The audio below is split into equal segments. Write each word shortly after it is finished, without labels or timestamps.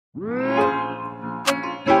Good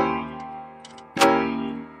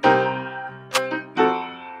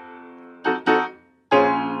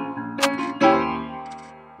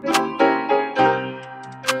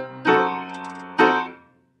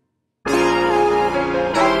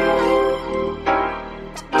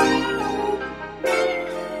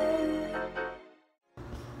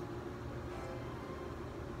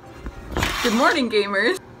morning,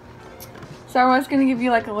 gamers! So I was gonna give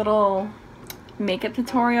you like a little makeup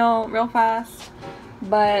tutorial real fast,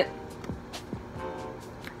 but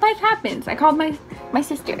life happens. I called my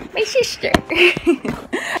sister.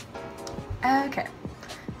 Okay,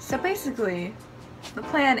 so basically the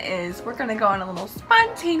plan is we're gonna go on a little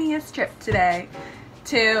spontaneous trip today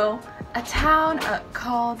to a town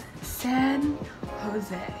called San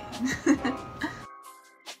Jose.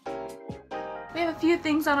 We have a few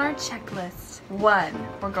things on our checklist. One,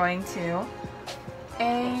 we're going to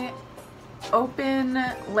a open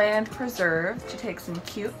land preserve to take some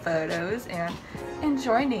cute photos and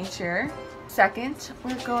enjoy nature. Second,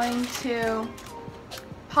 we're going to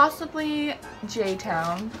possibly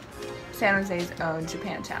J-Town, San Jose's own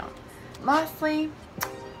Japantown. Lastly,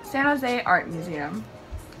 San Jose Art Museum.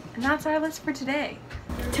 And that's our list for today.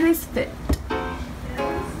 Today's fit.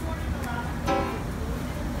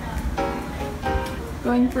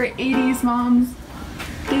 Going for 80s mom's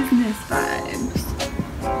business vibes.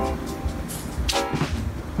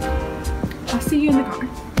 I'll see you in the car.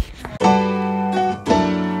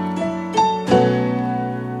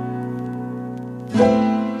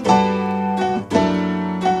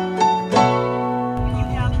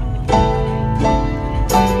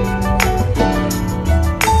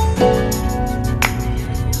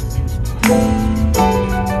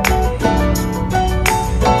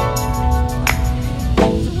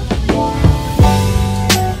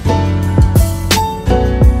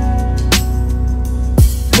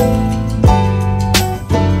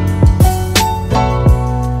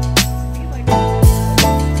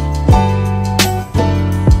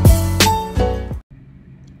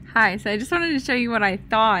 Hi, so I just wanted to show you what I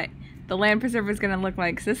thought the land preserve was going to look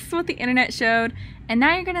like. So this is what the internet showed, and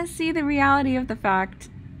now you're going to see the reality of the fact.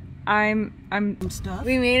 We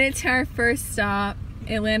made it to our first stop.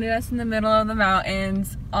 It landed us in the middle of the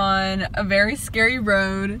mountains on a very scary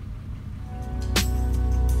road.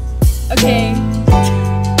 Okay.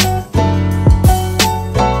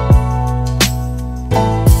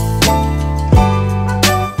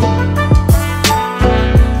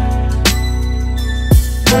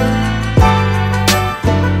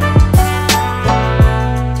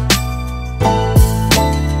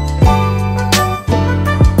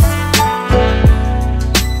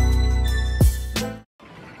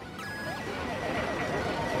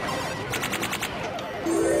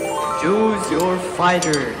 Choose your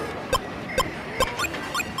fighter.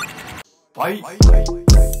 Fight.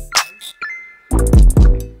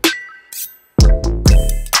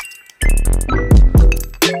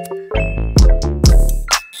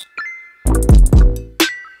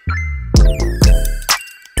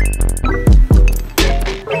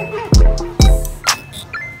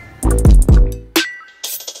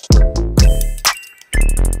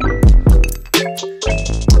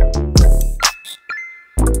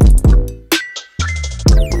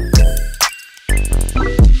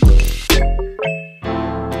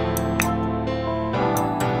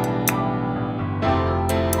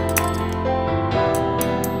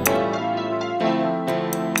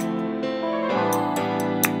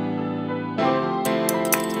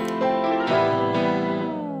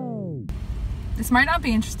 This might not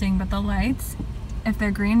be interesting, but the lights, if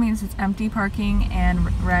they're green, means it's empty parking,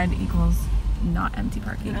 and red equals not empty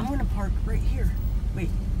parking. And I'm gonna park right here. Wait.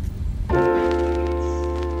 Now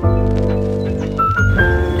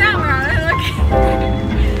we're on our location.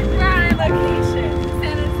 We're on our location,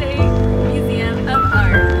 San Jose Museum of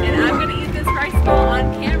Art, and I'm gonna eat this rice bowl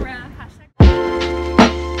on camera.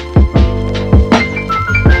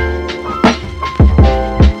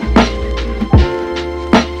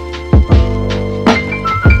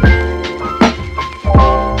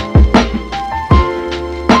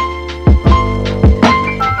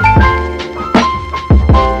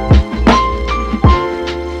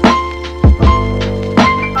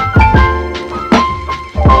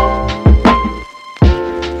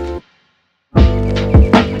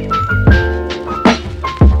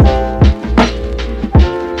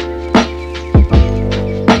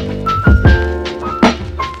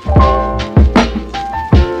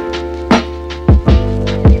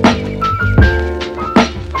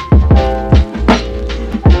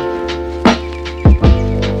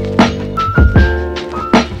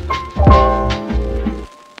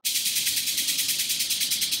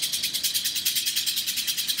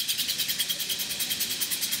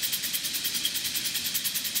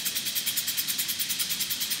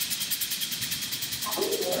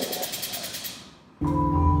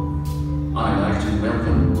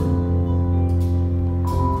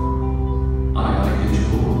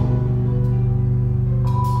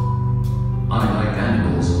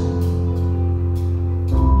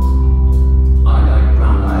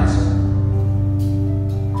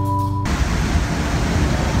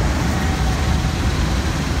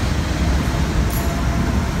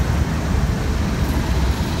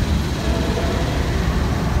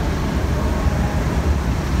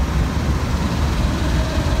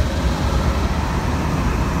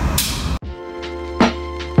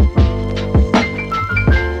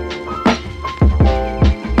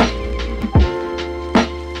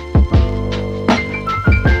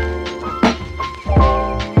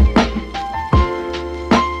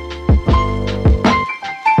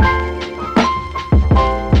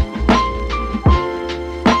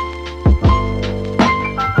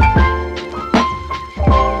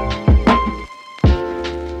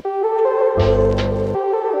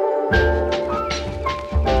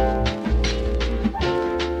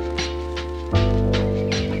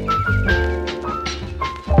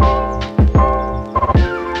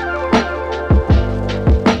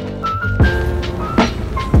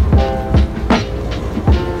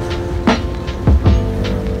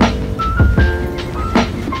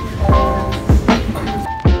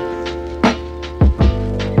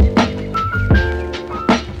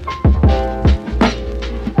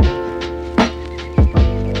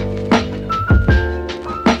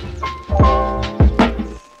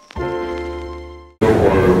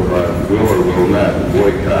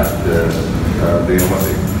 boycott the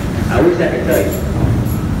Olympics? I wish I could tell you.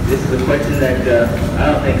 This is a question that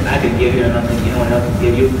I don't think I could give you, and I don't think anyone else can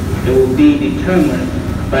give you. It will be determined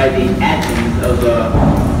by the actions of the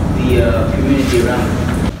community around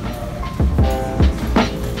us.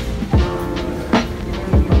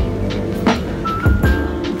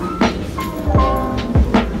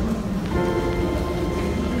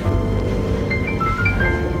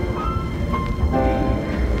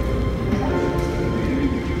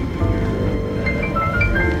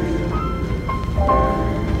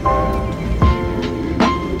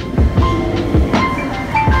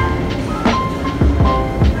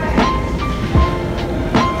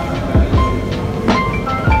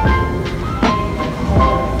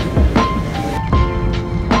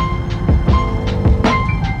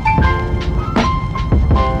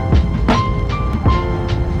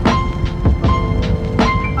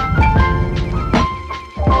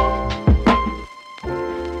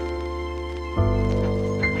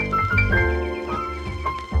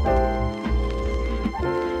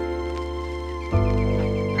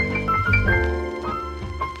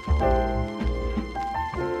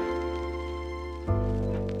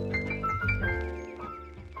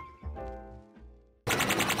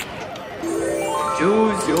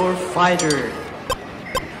 Choose your fighter.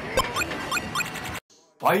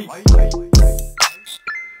 Fight!